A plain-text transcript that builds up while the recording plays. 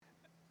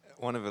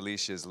One of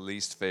Alicia's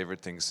least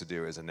favorite things to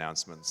do is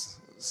announcements.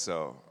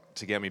 So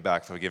to get me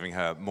back for giving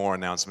her more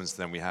announcements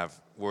than we have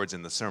words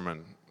in the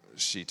sermon,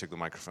 she took the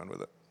microphone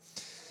with it.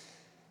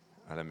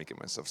 Let me get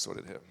myself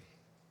sorted here.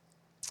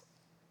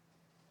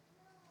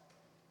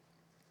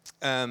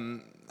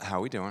 How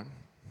are we doing?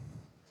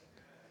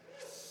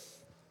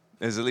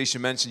 As Alicia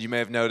mentioned, you may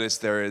have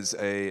noticed there is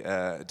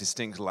a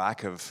distinct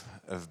lack of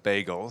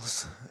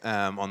bagels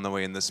on the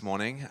way in this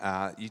morning.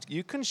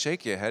 You can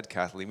shake your head,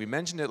 Kathleen. We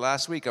mentioned it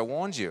last week. I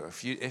warned you.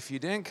 If you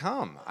didn't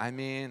come,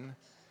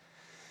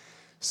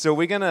 So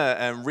we're going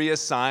to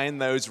reassign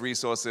those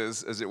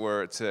resources, as it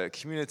were, to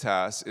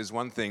Communitas is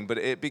one thing, but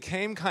it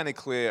became kind of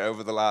clear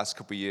over the last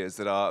couple of years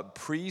that our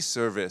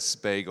pre-service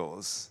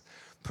bagels,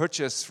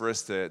 purchased for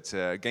us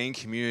to gain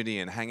community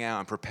and hang out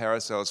and prepare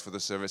ourselves for the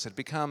service, had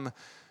become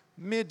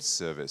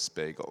mid-service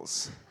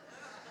bagels.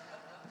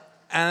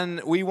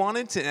 And we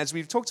wanted to, as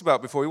we've talked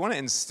about before, we want to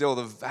instill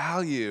the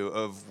value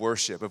of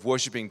worship, of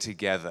worshiping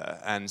together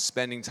and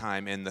spending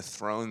time in the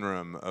throne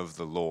room of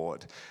the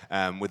Lord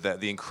with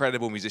the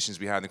incredible musicians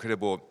we have, the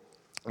incredible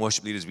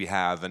worship leaders we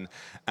have.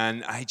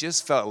 And I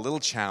just felt a little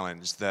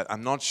challenged that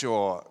I'm not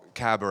sure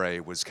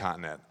Cabaret was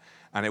cutting it.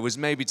 And it was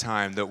maybe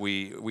time that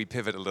we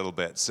pivot a little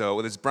bit.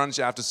 So there's brunch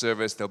after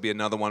service. There'll be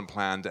another one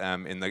planned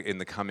in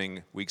the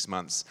coming weeks,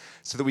 months,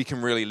 so that we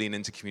can really lean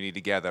into community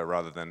together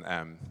rather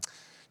than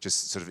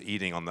just sort of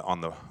eating on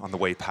the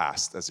way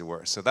past, as it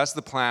were. So that's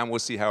the plan. We'll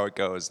see how it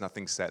goes.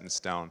 Nothing's set in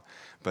stone,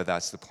 but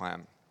that's the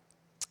plan.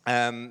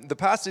 The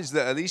passage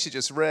that Alicia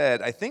just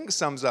read, I think,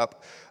 sums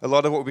up a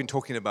lot of what we've been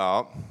talking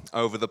about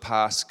over the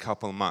past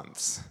couple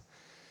months.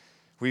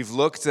 We've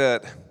looked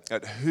at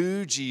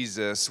who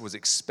Jesus was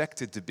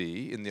expected to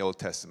be in the Old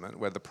Testament,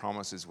 where the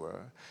promises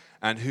were,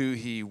 and who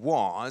he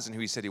was and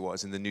who he said he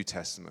was in the New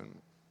Testament.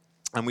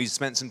 And we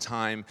spent some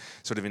time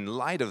sort of in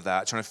light of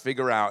that trying to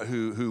figure out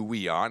who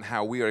we are and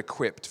how we are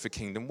equipped for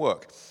kingdom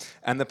work.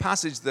 And the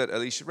passage that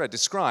Alicia read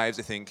describes,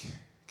 I think,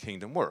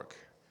 kingdom work.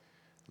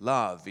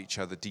 Love each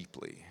other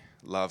deeply.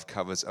 Love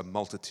covers a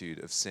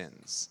multitude of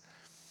sins.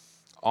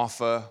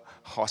 Offer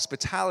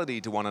hospitality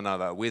to one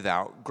another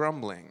without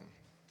grumbling.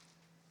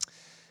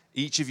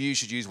 Each of you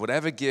should use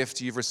whatever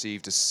gift you've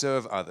received to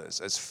serve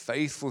others as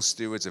faithful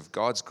stewards of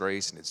God's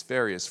grace in its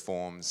various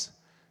forms,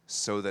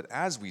 so that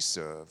as we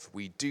serve,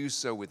 we do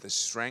so with the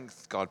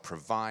strength God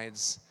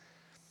provides,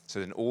 so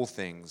that in all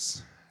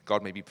things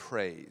God may be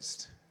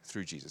praised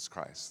through Jesus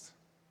Christ.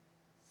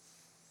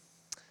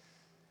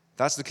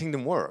 That's the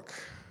kingdom work,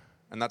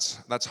 and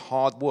that's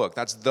hard work.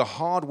 That's the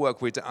hard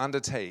work we're to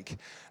undertake,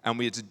 and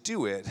we're to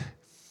do it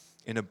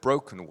in a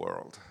broken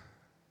world.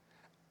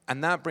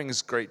 And that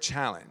brings great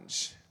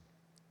challenge.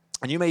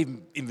 And you may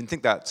even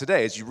think that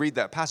today, as you read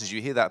that passage,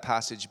 you hear that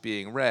passage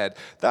being read,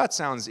 that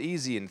sounds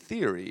easy in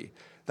theory.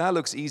 That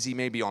looks easy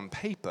maybe on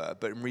paper,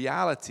 but in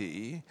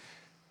reality,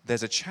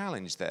 there's a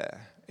challenge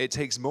there. It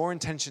takes more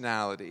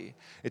intentionality.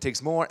 It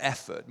takes more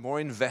effort, more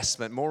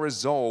investment, more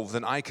resolve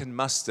than I can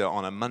muster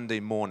on a Monday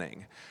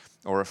morning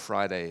or a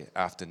Friday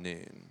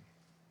afternoon.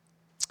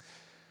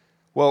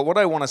 Well, what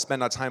I want to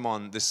spend our time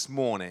on this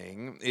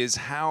morning is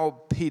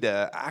how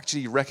Peter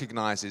actually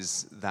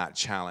recognizes that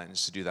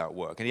challenge to do that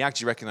work. And he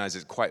actually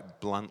recognizes it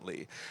quite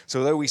bluntly.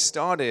 So though we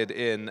started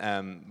in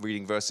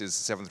reading verses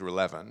 7 through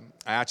 11,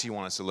 I actually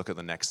want us to look at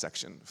the next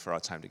section for our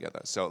time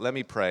together. So let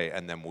me pray,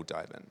 and then we'll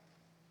dive in.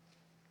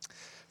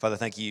 Father,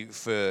 thank you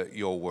for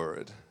your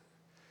word.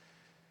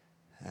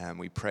 And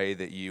we pray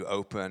that you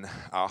open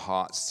our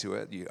hearts to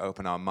it, you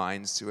open our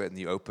minds to it, and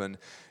you open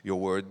your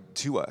word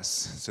to us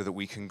so that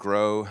we can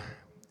grow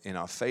in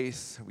our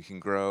faith, we can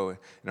grow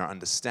in our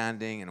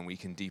understanding, and we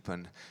can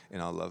deepen in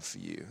our love for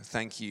you.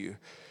 Thank you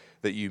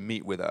that you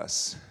meet with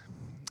us.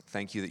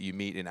 Thank you that you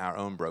meet in our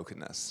own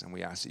brokenness, and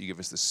we ask that you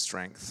give us the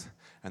strength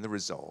and the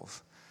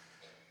resolve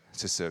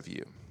to serve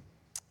you.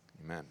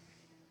 Amen.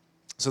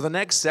 So the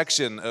next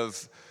section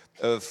of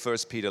 1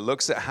 Peter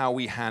looks at how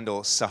we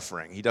handle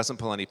suffering. He doesn't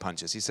pull any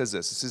punches. He says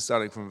this is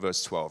starting from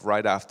verse 12,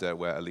 right after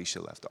where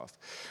Alicia left off.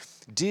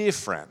 Dear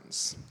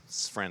friends,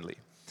 it's friendly,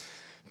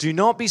 do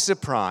not be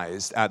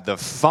surprised at the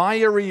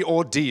fiery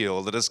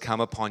ordeal that has come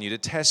upon you to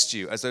test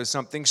you, as though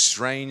something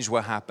strange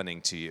were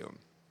happening to you.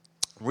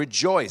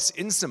 Rejoice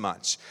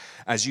insomuch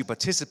as you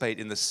participate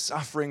in the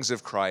sufferings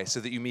of Christ, so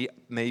that you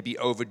may be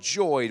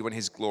overjoyed when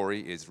his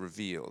glory is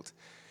revealed.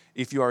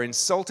 If you are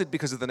insulted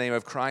because of the name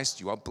of Christ,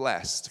 you are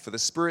blessed, for the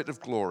Spirit of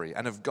glory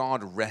and of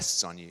God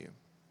rests on you.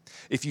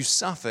 If you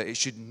suffer, it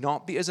should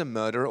not be as a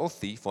murderer or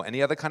thief or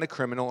any other kind of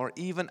criminal or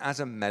even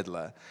as a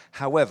meddler.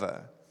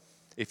 However,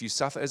 if you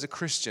suffer as a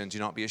Christian, do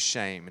not be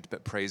ashamed,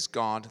 but praise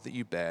God that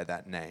you bear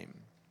that name.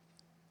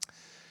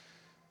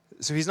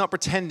 So he's not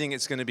pretending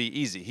it's going to be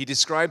easy. He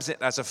describes it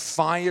as a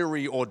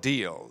fiery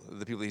ordeal,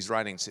 the people he's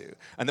writing to,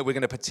 and that we're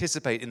going to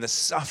participate in the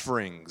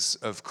sufferings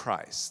of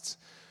Christ.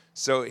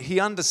 So he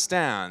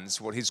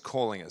understands what he's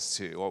calling us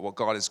to, or what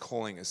God is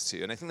calling us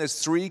to. And I think there's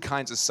three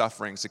kinds of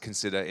sufferings to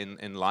consider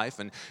in life.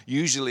 And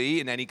usually,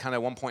 in any kind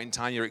of one point in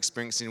time, you're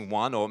experiencing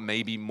one or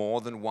maybe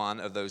more than one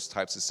of those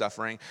types of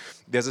suffering.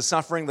 There's a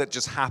suffering that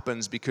just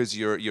happens because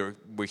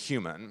we're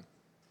human.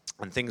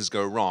 and things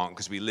go wrong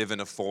because we live in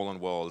a fallen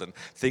world and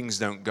things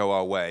don't go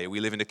our way. We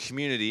live in a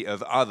community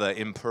of other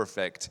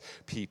imperfect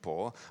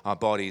people. Our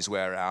bodies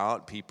wear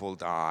out, people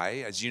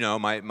die. As you know,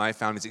 my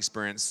family's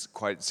experienced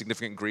quite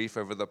significant grief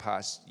over the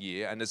past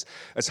year. And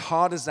as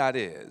hard as that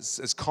is,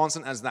 as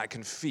constant as that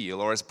can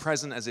feel, or as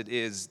present as it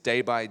is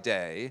day by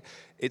day,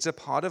 it's a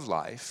part of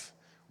life.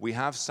 We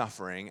have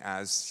suffering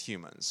as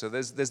humans. So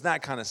there's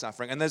that kind of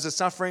suffering. And there's a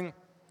second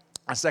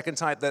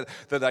type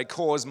that I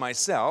cause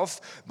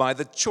myself by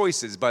the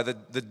choices, by the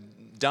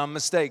dumb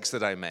mistakes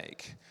that I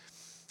make.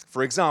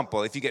 For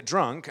example, if you get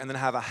drunk and then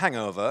have a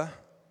hangover,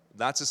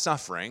 that's a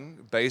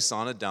suffering based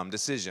on a dumb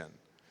decision.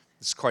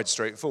 It's quite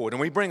straightforward.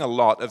 And we bring a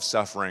lot of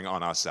suffering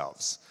on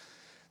ourselves.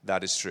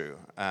 That is true.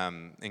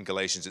 In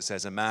Galatians, it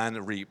says, a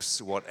man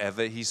reaps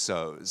whatever he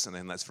sows. And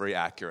then that's very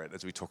accurate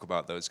as we talk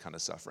about those kind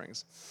of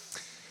sufferings.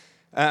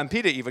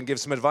 Peter even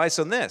gives some advice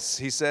on this.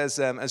 He says,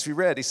 as we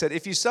read, he said,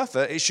 if you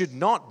suffer, it should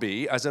not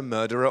be as a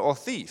murderer or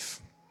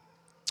thief,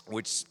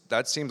 which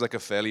that seems like a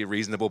fairly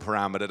reasonable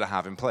parameter to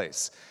have in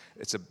place.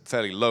 It's a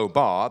fairly low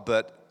bar,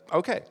 but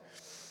okay.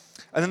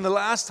 And then the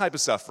last type of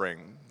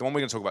suffering, the one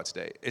we're going to talk about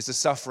today, is the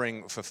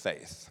suffering for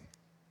faith.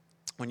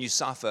 When you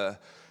suffer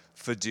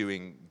for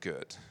doing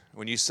good,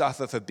 when you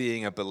suffer for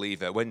being a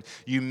believer, when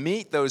you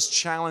meet those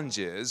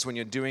challenges, when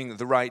you're doing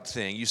the right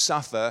thing, you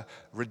suffer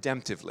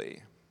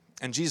redemptively.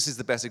 And Jesus is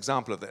the best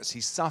example of this.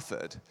 He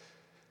suffered,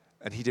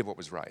 and he did what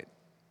was right.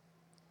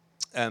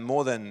 And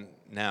more than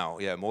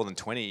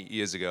 20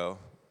 years ago,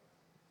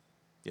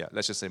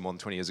 let's just say more than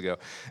 20 years ago,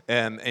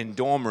 in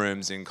dorm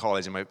rooms in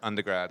college, in my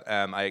undergrad,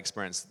 I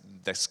experienced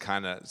this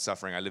kind of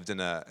suffering. I lived in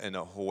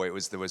a hallway.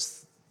 There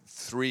was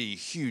 3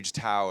 huge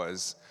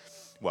towers.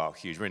 Well,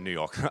 huge. We're in New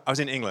York. I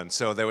was in England,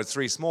 so there were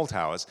 3 small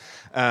towers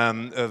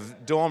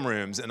of dorm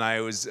rooms, and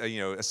I was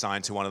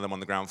assigned to one of them on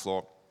the ground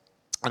floor.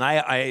 And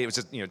it was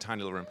a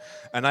tiny little room,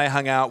 and I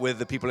hung out with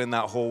the people in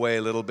that hallway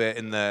a little bit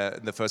in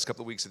the first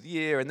couple of weeks of the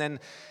year, and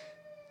then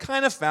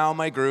kind of found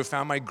my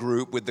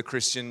group with the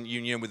Christian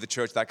Union, with the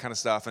church, that kind of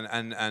stuff,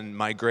 and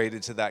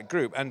migrated to that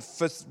group. And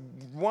for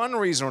one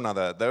reason or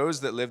another, those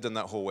that lived in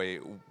that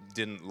hallway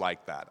didn't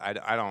like that.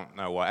 I don't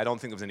know why. I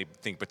don't think there was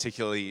anything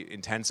particularly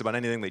intense about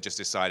anything. They just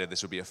decided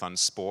this would be a fun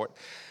sport,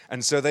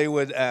 and so they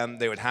would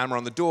hammer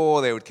on the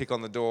door, they would kick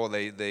on the door,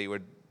 they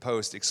would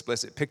post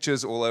explicit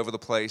pictures all over the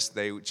place.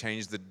 They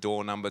changed the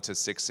door number to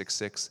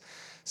 666,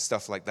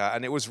 stuff like that.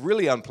 And it was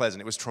really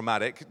unpleasant. It was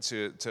traumatic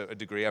to a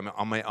degree. I'm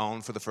on my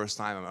own for the first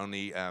time. I'm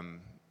only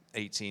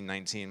 18,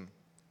 19.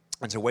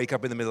 And to wake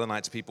up in the middle of the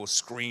night to people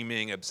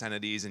screaming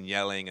obscenities and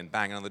yelling and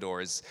banging on the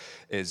door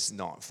is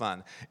not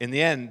fun. In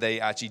the end,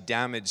 they actually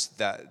damaged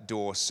that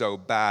door so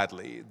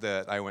badly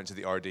that I went to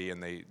the RD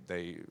and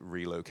they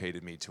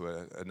relocated me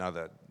to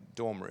another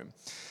dorm room.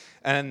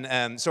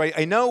 And so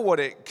I know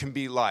what it can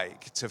be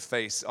like to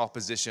face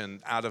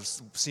opposition out of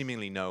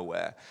seemingly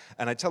nowhere.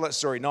 And I tell that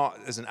story not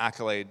as an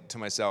accolade to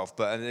myself,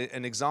 but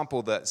an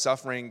example that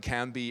suffering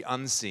can be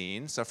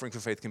unseen. Suffering for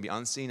faith can be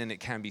unseen, and it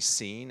can be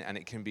seen, and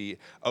it can be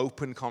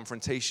open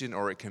confrontation,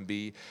 or it can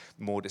be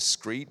more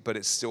discreet, but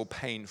it's still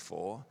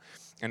painful.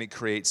 And it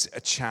creates a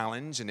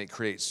challenge, and it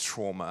creates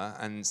trauma,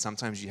 and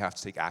sometimes you have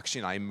to take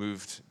action. I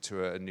moved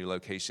to a new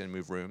location,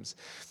 moved rooms.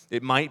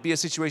 It might be a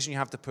situation you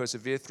have to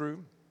persevere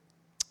through,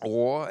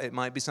 or it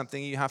might be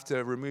something you have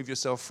to remove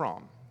yourself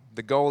from.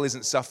 The goal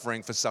isn't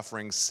suffering for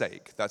suffering's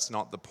sake. That's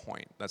not the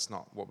point. That's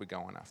not what we're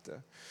going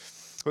after.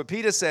 But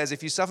Peter says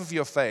if you suffer for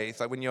your faith,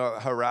 like when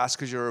you're harassed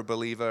because you're a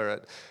believer,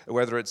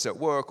 whether it's at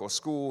work or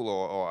school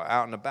or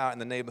out and about in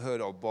the neighborhood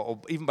or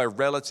even by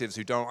relatives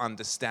who don't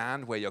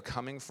understand where you're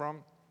coming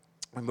from,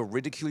 and will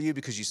ridicule you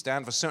because you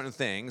stand for certain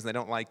things and they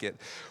don't like it,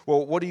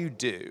 well, what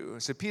do?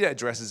 So Peter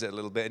addresses it a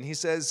little bit, and he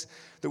says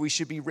that we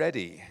should be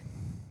ready.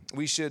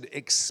 We should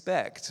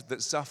expect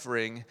that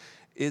suffering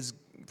is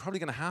probably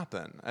going to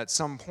happen at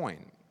some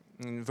point.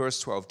 In verse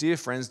 12, dear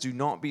friends, do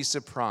not be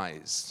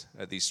surprised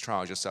at these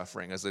trials you're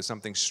suffering as though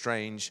something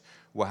strange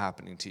were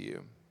happening to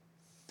you.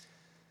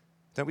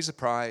 Don't be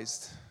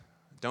surprised.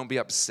 Don't be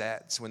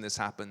upset when this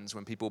happens,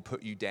 when people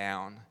put you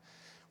down,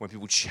 when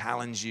people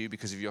challenge you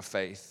because of your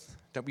faith.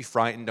 Don't be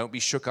frightened. Don't be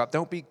shook up.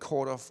 Don't be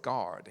caught off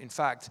guard. In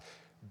fact,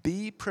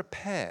 be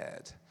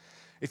prepared.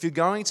 If you're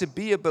going to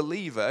be a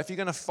believer, if you're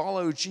going to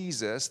follow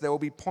Jesus, there will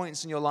be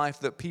points in your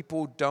life that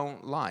people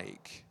don't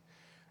like.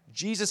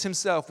 Jesus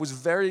himself was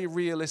very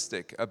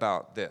realistic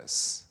about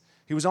this.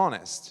 He was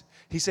honest.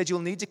 He said,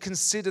 you'll need to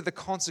consider the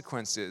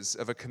consequences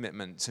of a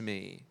commitment to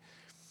me.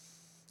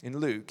 In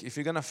Luke, if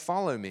you're going to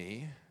follow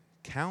me,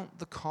 count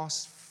the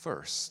cost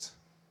first.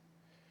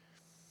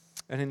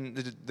 And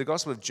in the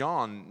Gospel of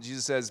John,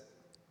 Jesus says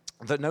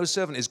that no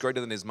servant is greater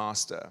than his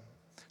master.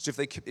 So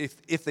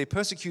if they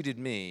persecuted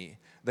me,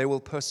 they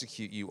will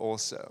persecute you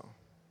also.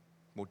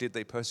 Well, did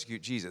they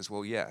persecute Jesus?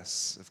 Well,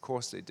 yes, of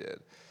course they did.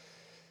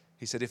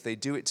 He said, if they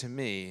do it to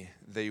me,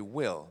 they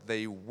will.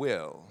 They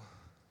will.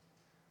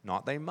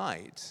 Not they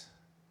might,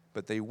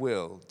 but they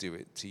will do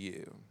it to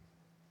you.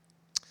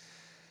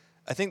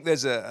 I think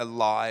there's a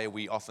lie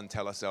we often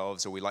tell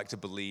ourselves, or we like to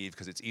believe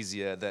because it's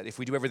easier, that if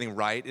we do everything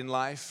right in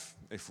life,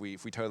 If we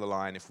toe the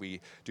line, if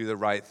we do the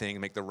right thing,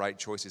 make the right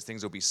choices,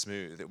 things will be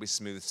smooth. It'll be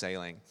smooth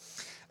sailing.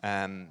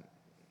 And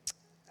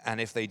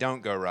if they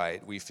don't go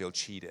right, we feel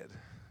cheated.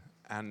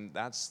 And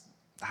that's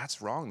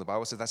wrong. The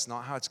Bible says that's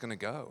not how it's going to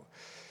go.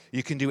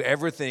 You can do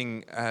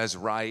everything as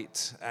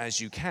right as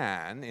you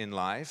can in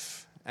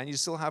life, and you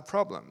still have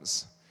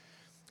problems.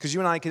 Because you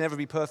and I can never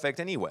be perfect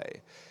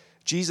anyway.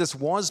 Jesus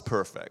was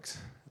perfect.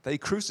 They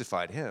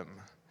crucified him.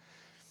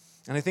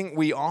 And I think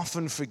we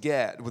often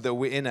forget that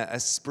we're in a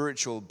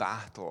spiritual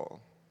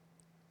battle.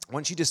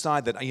 Once you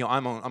decide that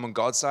I'm on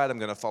God's side, I'm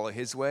going to follow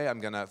his way,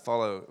 I'm going to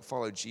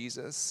follow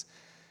Jesus,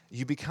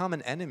 you become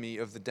an enemy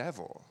of the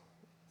devil.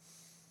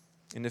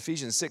 In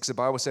Ephesians 6, the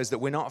Bible says that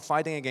we're not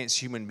fighting against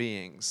human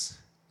beings,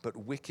 but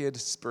wicked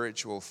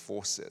spiritual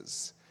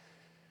forces.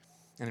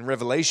 And in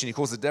Revelation, he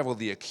calls the devil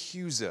the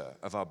accuser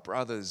of our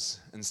brothers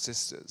and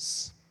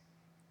sisters.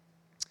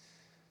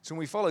 So when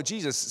we follow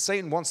Jesus,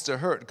 Satan wants to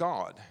hurt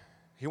God.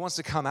 He wants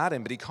to come at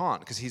him, but he can't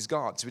because he's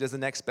God. So he does the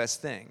next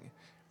best thing.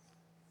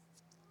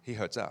 He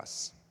hurts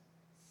us.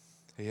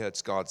 He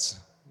hurts God's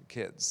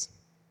kids.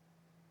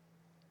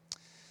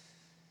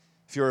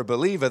 If you're a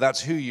believer,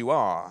 that's who you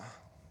are.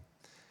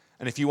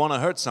 And if you want to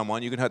hurt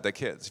someone, you can hurt their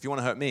kids. If you want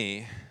to hurt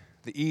me,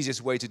 the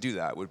easiest way to do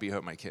that would be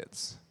hurt my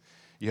kids.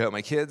 You hurt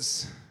my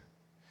kids,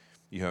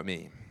 you hurt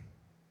me.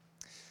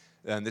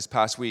 And this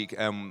past week,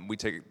 we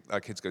take our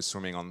kids go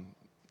swimming on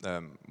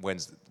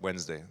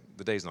Wednesday.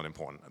 The day's not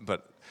important,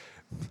 but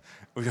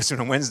we go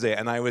swimming on Wednesday,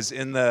 and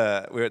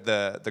we're at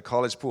the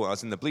college pool. I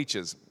was in the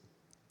bleachers,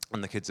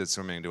 and the kids are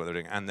swimming and doing what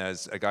they're doing. And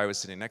there's a guy was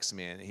sitting next to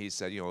me, and he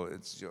said,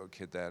 it's your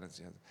kid there. And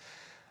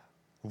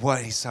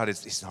what he said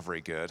is, he's not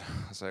very good.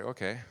 I was like,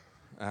 okay.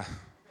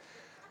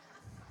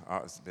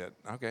 It's a bit,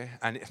 okay.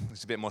 And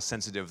it's a bit more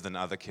sensitive than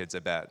other kids, I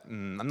bet.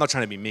 I'm not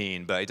trying to be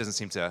mean, but it doesn't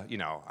seem to,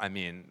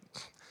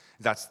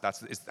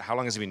 how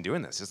long has he been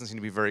doing this? It doesn't seem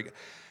to be very good.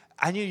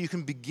 And you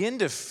can begin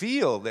to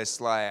feel this,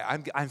 like,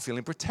 I'm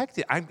feeling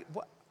protected.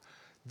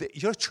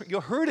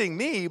 You're hurting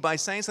me by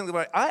saying something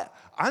about,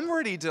 I'm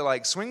ready to,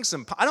 swing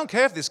some, I don't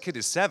care if this kid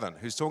is 7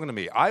 who's talking to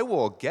me. I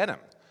will get him.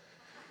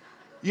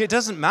 It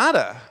doesn't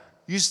matter.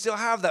 You still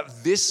have that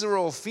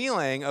visceral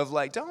feeling of,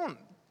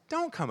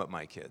 don't come at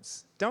my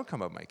kids. Don't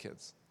come at my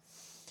kids.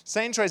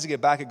 Satan tries to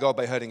get back at God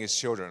by hurting his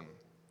children,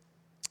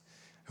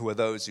 who are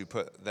those who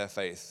put their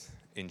faith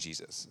in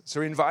Jesus.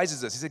 So he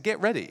advises us. He said, get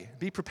ready.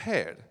 Be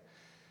prepared.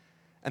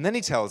 And then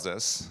he tells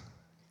us,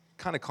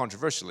 kind of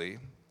controversially,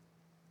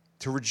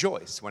 to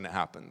rejoice when it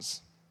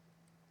happens.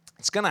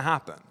 It's going to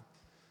happen.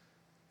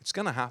 It's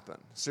going to happen.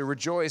 So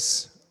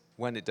rejoice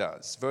when it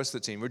does. Verse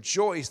 13,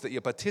 rejoice that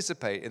you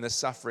participate in the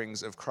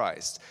sufferings of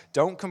Christ.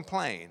 Don't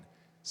complain.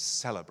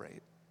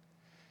 Celebrate.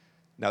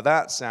 Now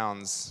that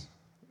sounds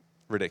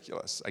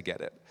ridiculous. I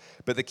get it.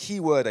 But the key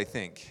word, I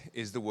think,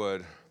 is the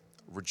word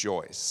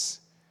rejoice.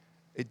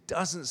 It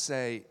doesn't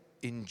say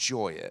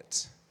enjoy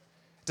it.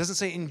 It doesn't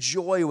say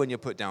enjoy when you're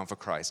put down for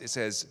Christ. It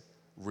says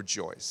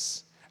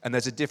rejoice. And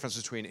there's a difference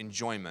between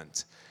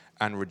enjoyment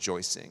and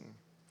rejoicing.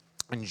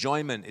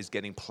 Enjoyment is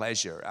getting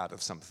pleasure out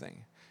of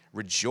something.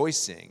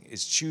 Rejoicing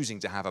is choosing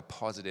to have a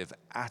positive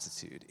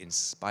attitude in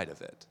spite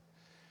of it.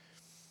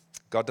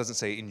 God doesn't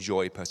say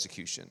enjoy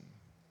persecution.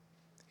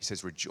 He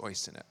says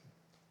rejoice in it.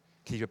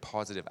 Keep a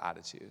positive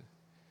attitude.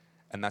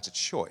 And that's a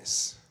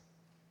choice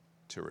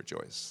to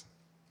rejoice.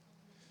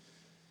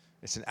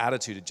 It's an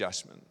attitude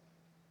adjustment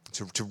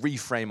to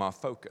reframe our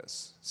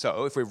focus.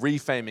 So if we're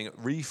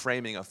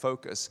reframing our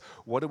focus,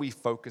 what are we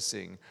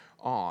focusing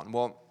on?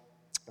 Well,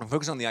 I'm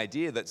focusing on the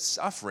idea that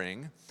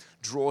suffering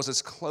draws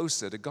us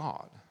closer to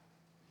God.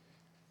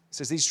 It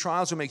says these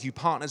trials will make you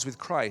partners with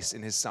Christ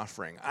in his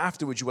suffering.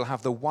 Afterwards, you will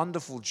have the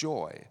wonderful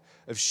joy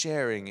of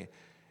sharing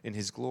in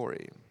his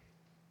glory.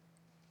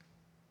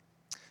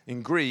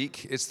 In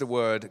Greek, it's the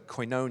word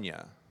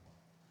koinonia.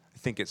 I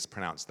think it's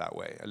pronounced that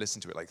way. I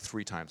listened to it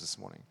 3 times this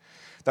morning.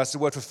 That's the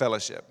word for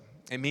fellowship.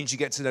 It means you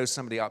get to know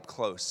somebody up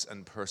close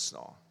and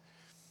personal.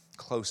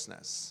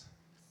 Closeness,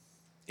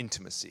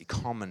 intimacy,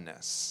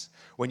 commonness.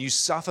 When you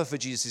suffer for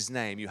Jesus'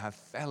 name, you have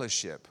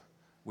fellowship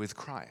with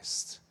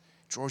Christ.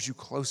 It draws you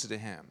closer to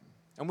him.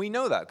 And we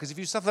know that because if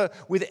you suffer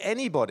with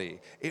anybody,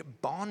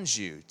 it bonds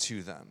you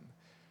to them.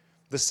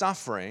 The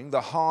suffering, the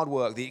hard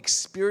work, the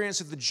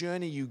experience of the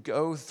journey you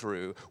go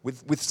through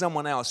with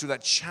someone else, through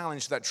that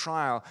challenge, that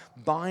trial,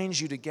 binds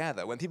you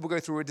together. When people go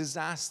through a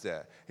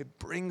disaster, it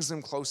brings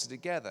them closer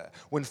together.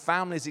 When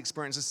families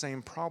experience the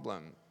same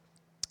problem,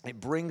 it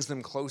brings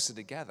them closer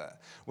together.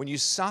 When you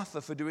suffer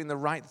for doing the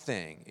right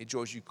thing, it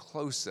draws you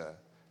closer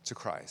to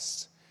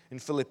Christ. In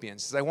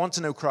Philippians, it says, I want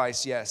to know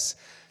Christ, yes,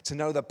 to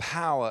know the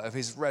power of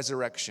his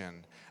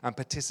resurrection and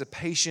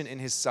participation in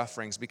his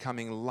sufferings,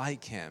 becoming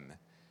like him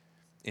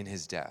in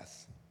his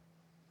death.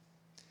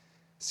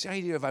 It's the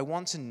idea of I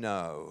want to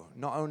know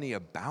not only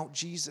about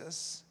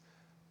Jesus,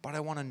 but I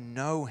want to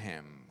know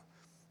him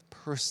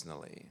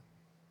personally.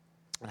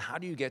 And how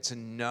do you get to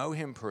know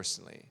him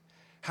personally?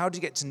 How do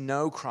you get to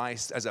know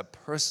Christ as a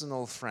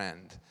personal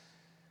friend?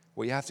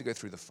 Well, you have to go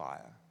through the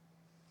fire.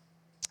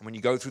 And when you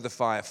go through the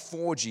fire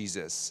for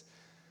Jesus,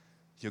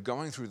 you're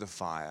going through the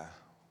fire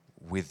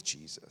with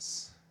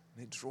Jesus.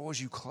 And it draws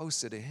you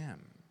closer to him.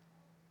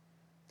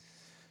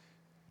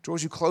 It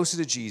draws you closer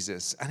to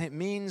Jesus, and it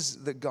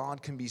means that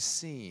God can be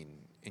seen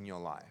in your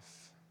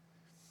life.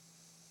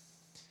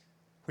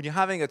 When you're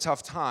having a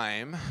tough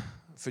time,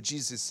 for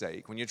Jesus'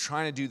 sake, when you're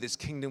trying to do this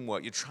kingdom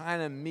work, you're trying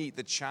to meet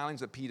the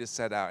challenge that Peter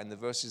set out in the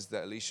verses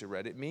that Alicia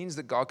read, it means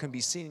that God can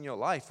be seen in your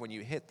life when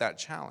you hit that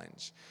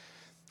challenge.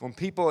 When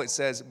people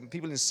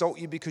insult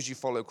you because you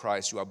follow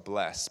Christ, you are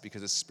blessed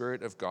because the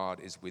Spirit of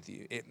God is with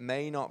you. It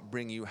may not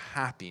bring you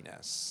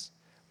happiness,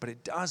 but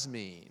it does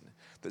mean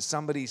that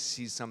somebody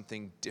sees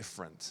something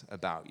different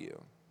about you.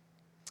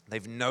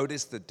 They've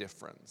noticed the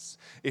difference.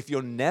 If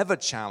you're never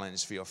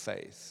challenged for your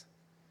faith,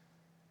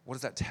 what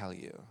does that tell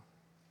you?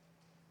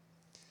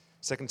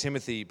 2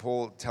 Timothy,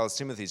 Paul tells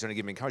Timothy, he's trying to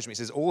give him encouragement.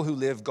 He says, all who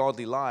live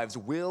godly lives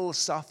will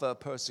suffer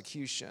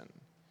persecution.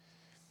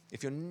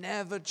 If you're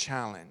never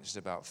challenged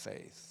about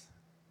faith,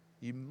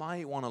 you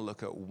might want to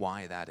look at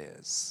why that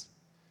is.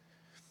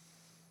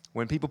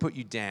 When people put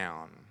you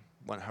down,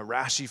 when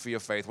harass you for your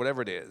faith,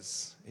 whatever it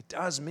is, it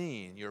does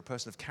mean you're a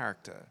person of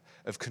character,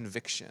 of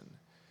conviction.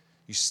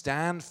 You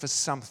stand for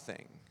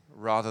something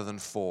rather than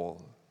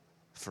fall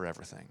for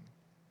everything.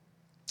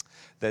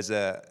 There's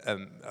a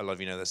lot of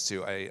you know this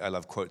too, I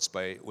love quotes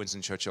by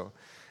Winston Churchill.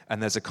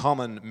 And there's a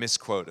common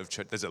misquote of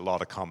Churchill. There's a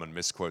lot of common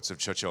misquotes of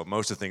Churchill.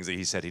 Most of the things that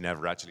he said, he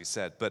never actually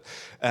said. But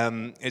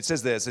it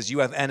says this, it says, you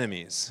have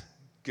enemies.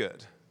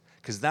 Good.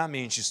 Because that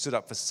means you stood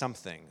up for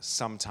something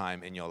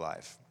sometime in your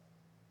life.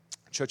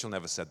 Churchill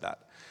never said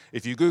that.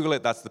 If you Google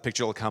it, that's the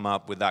picture will come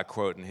up with that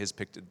quote, and his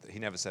picture, he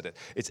never said it.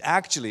 It's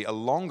actually a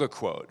longer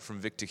quote from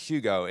Victor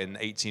Hugo in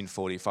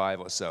 1845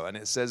 or so. And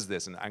it says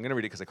this, and I'm going to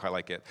read it because I quite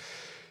like it.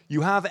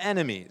 You have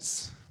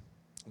enemies.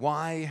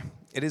 Why?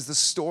 It is the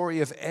story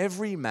of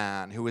every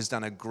man who has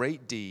done a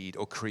great deed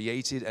or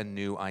created a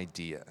new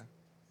idea.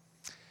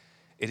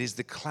 It is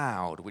the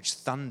cloud which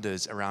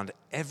thunders around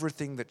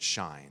everything that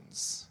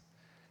shines.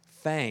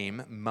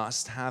 Fame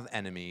must have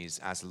enemies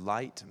as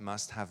light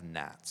must have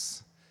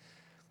gnats.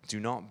 Do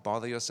not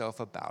bother yourself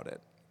about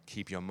it.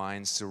 Keep your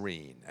mind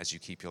serene as you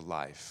keep your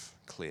life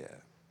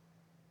clear.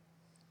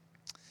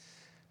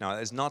 Now,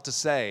 that is not to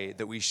say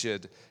that we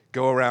should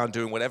go around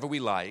doing whatever we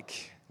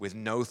like with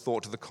no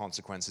thought to the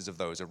consequences of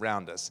those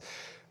around us.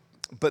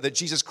 But that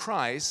Jesus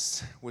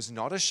Christ was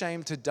not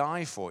ashamed to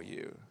die for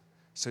you,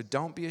 so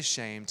don't be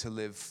ashamed to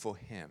live for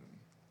him.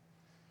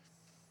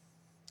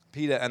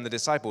 Peter and the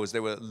disciples,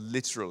 they were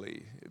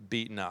literally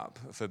beaten up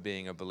for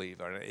being a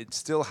believer. And it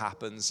still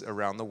happens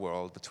around the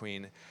world.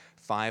 Between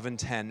 5 and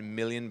 10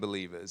 million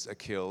believers are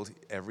killed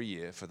every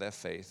year for their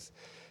faith.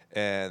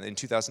 And in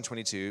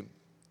 2022,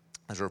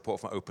 there's a report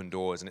from Open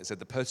Doors, and it said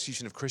the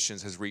persecution of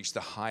Christians has reached the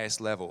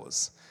highest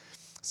levels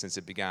since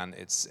it began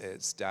its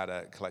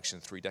data collection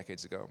 3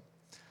 decades ago.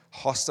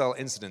 Hostile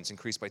incidents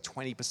increased by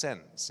 20%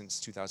 since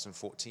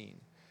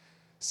 2014.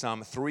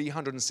 Some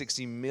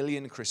 360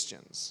 million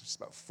Christians, which is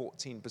about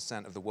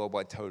 14% of the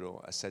worldwide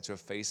total, are said to have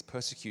faced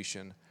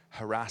persecution,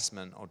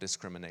 harassment, or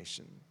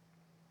discrimination.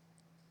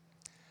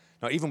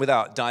 Now, even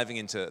without diving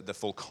into the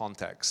full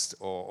context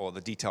or the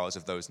details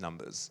of those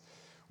numbers,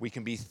 we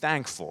can be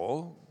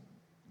thankful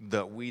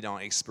that we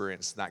don't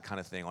experience that kind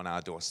of thing on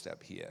our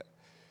doorstep here.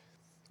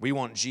 We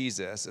want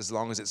Jesus as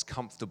long as it's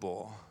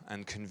comfortable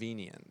and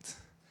convenient.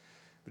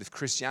 But if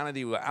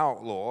Christianity were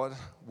outlawed,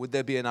 would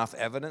there be enough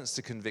evidence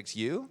to convict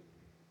you?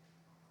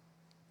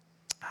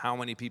 How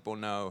many people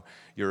know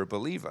you're a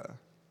believer?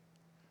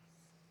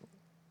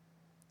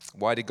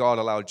 Why did God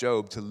allow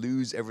Job to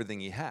lose everything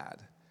he had?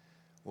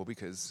 Well,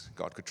 because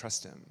God could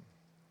trust him.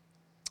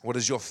 What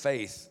does your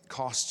faith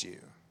cost you?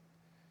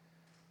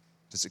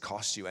 Does it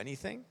cost you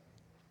anything?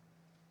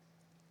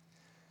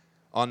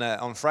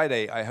 On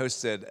Friday, I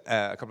hosted,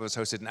 a couple of us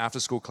hosted an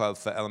after-school club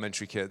for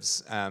elementary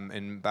kids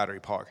in Battery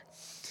Park,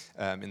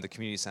 in the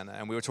community center.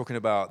 And we were talking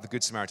about the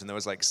Good Samaritan. There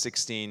was like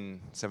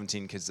 16,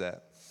 17 kids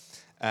there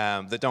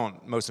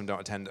most of them don't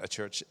attend a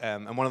church.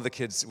 And one of the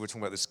kids, we were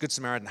talking about this Good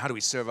Samaritan, how do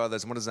we serve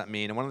others, and what does that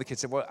mean? And one of the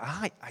kids said, well,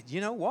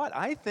 you know what?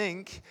 I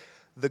think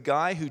the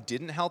guy who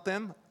didn't help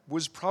him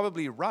was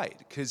probably right,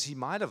 because he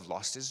might have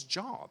lost his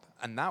job,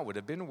 and that would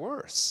have been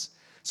worse.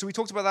 So we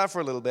talked about that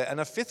for a little bit, and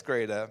a 5th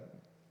grader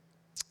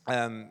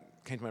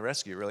came to my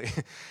rescue, really,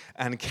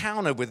 and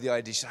countered with the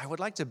idea. She said, I would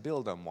like to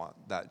build on what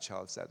that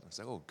child said. I was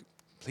like, oh,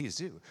 please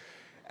do.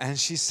 And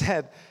she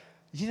said,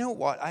 you know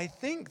what? I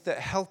think that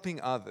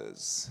helping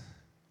others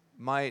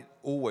might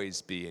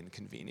always be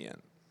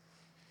inconvenient.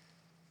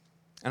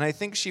 And I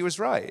think she was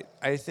right.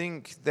 I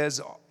think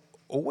there's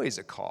always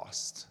a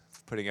cost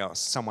for putting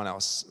someone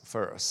else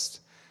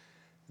first.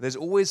 There's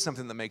always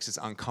something that makes us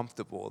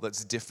uncomfortable,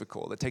 that's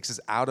difficult, that takes us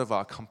out of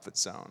our comfort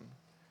zone.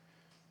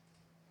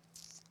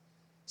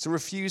 So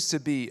refuse to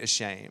be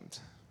ashamed.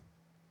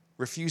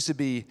 Refuse to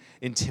be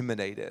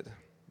intimidated.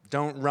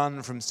 Don't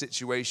run from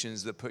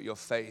situations that put your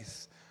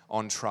faith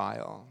on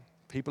trial.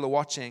 People are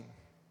watching.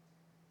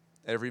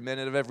 Every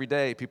minute of every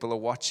day, people are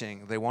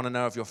watching. They want to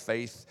know if your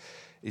faith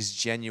is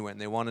genuine.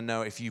 They want to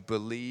know if you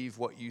believe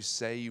what you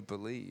say you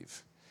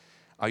believe.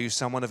 Are you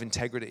someone of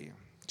integrity?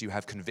 Do you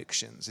have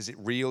convictions? Is it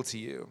real to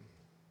you?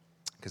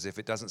 Because if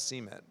it doesn't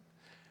seem it,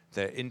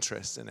 their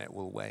interest in it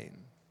will wane.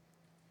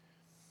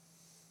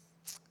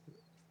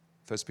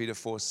 1 Peter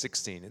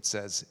 4:16, it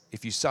says,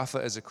 if you suffer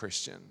as a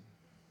Christian,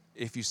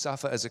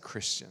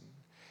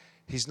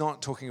 he's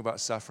not talking about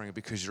suffering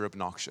because you're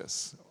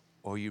obnoxious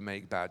or you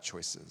make bad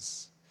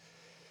choices.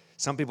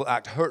 Some people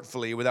act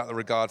hurtfully without the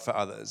regard for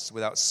others,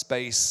 without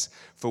space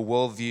for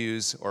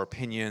worldviews or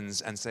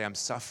opinions, and say, I'm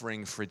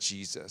suffering for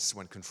Jesus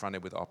when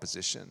confronted with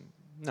opposition.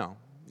 No,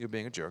 you're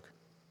being a jerk.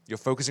 You're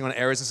focusing on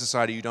areas in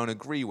society you don't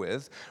agree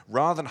with,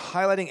 rather than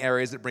highlighting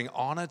areas that bring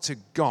honor to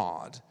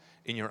God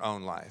in your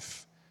own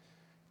life.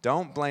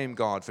 Don't blame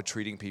God for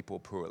treating people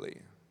poorly.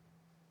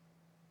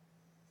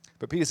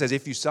 But Peter says,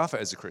 if you suffer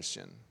as a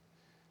Christian,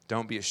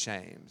 don't be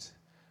ashamed,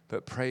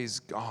 but praise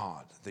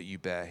God that you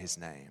bear his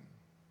name.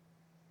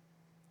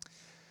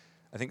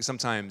 I think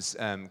sometimes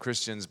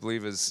Christians,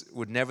 believers,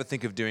 would never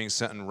think of doing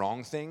certain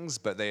wrong things,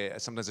 but they are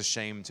sometimes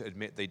ashamed to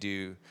admit they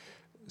do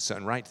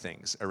certain right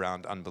things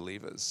around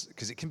unbelievers.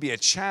 Because it can be a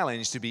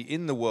challenge to be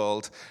in the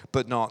world,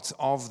 but not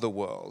of the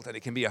world. And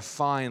it can be a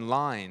fine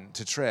line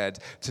to tread,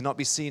 to not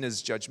be seen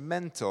as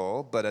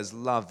judgmental, but as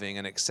loving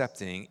and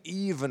accepting,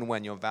 even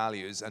when your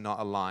values are not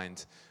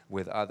aligned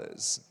with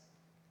others.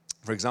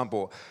 For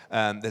example,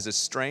 there's a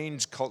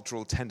strange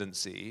cultural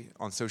tendency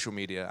on social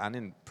media and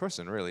in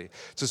person, really,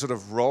 to sort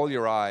of roll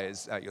your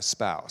eyes at your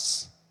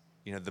spouse.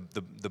 You know,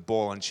 the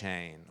ball and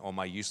chain, or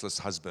my useless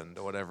husband,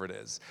 or whatever it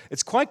is.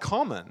 It's quite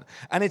common,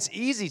 and it's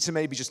easy to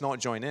maybe just not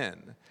join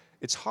in.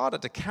 It's harder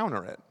to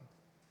counter it.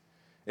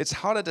 It's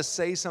harder to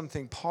say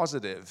something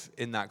positive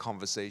in that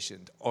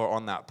conversation, or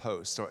on that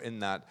post, or in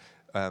that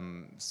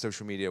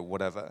social media,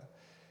 whatever.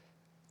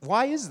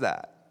 Why is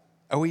that?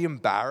 Are we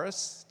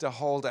embarrassed to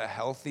hold a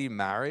healthy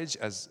marriage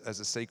as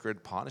a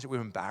sacred partnership?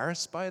 We're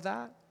embarrassed by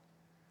that?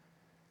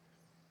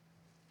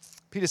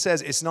 Peter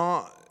says it's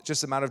not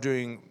just a matter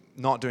of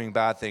not doing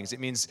bad things. It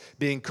means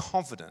being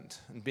confident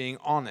and being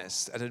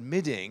honest and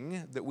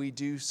admitting that we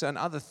do certain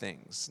other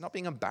things, not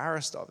being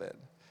embarrassed of it.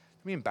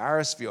 Don't be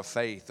embarrassed for your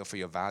faith or for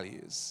your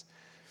values.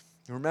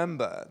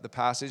 Remember, the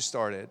passage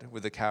started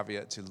with the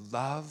caveat to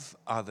love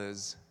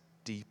others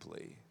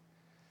deeply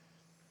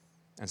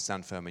and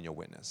stand firm in your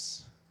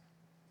witness,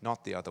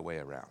 not the other way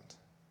around.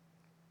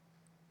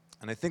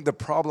 And I think the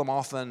problem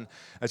often,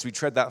 as we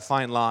tread that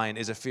fine line,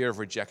 is a fear of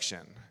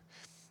rejection.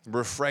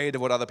 We're afraid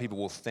of what other people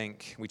will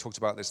think. We talked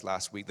about this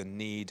last week, the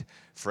need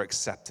for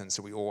acceptance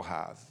that we all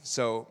have.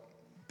 So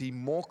be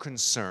more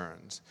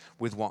concerned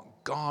with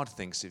what God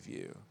thinks of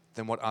you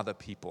than what other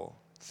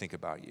people think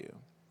about you.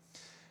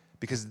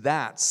 Because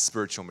that's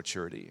spiritual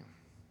maturity.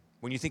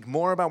 When you think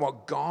more about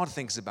what God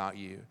thinks about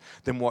you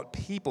than what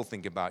people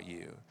think about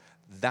you,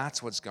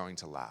 that's what's going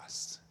to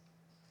last.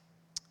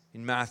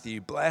 In Matthew,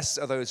 blessed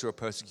are those who are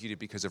persecuted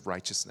because of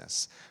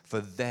righteousness,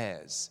 for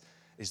theirs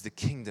is the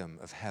kingdom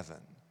of heaven.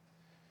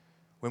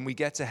 When we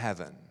get to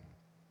heaven,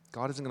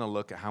 God isn't going to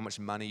look at how much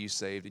money you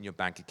saved in your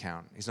bank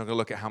account. He's not going to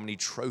look at how many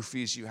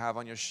trophies you have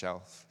on your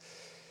shelf.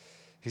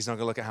 He's not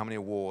going to look at how many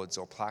awards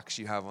or plaques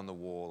you have on the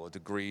wall or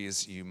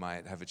degrees you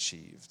might have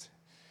achieved.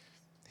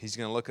 He's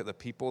going to look at the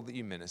people that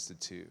you ministered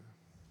to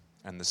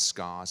and the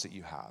scars that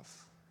you have.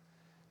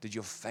 Did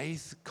your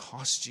faith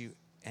cost you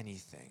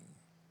anything?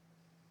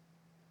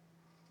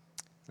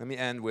 Let me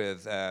end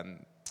with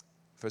 1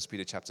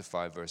 Peter chapter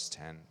 5, verse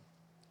 10.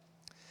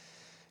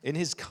 In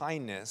his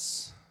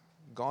kindness,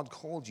 God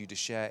called you to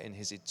share in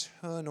his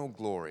eternal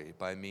glory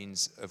by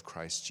means of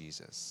Christ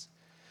Jesus.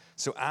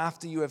 So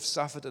after you have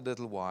suffered a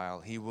little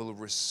while, he will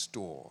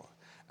restore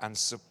and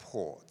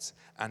support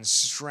and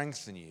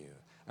strengthen you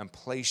and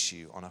place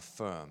you on a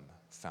firm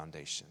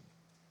foundation.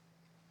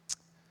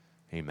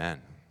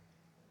 Amen.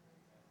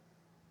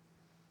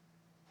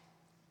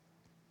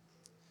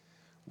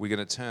 We're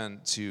going to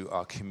turn to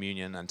our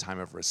communion and time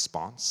of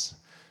response.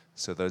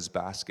 So those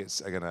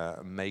baskets are going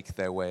to make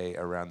their way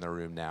around the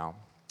room now.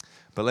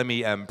 But let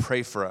me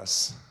pray for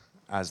us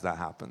as that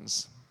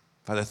happens.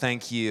 Father,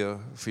 thank you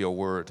for your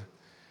word.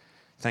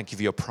 Thank you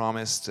for your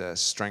promise to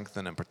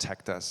strengthen and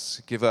protect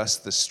us. Give us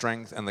the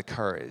strength and the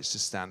courage to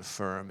stand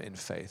firm in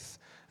faith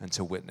and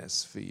to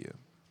witness for you.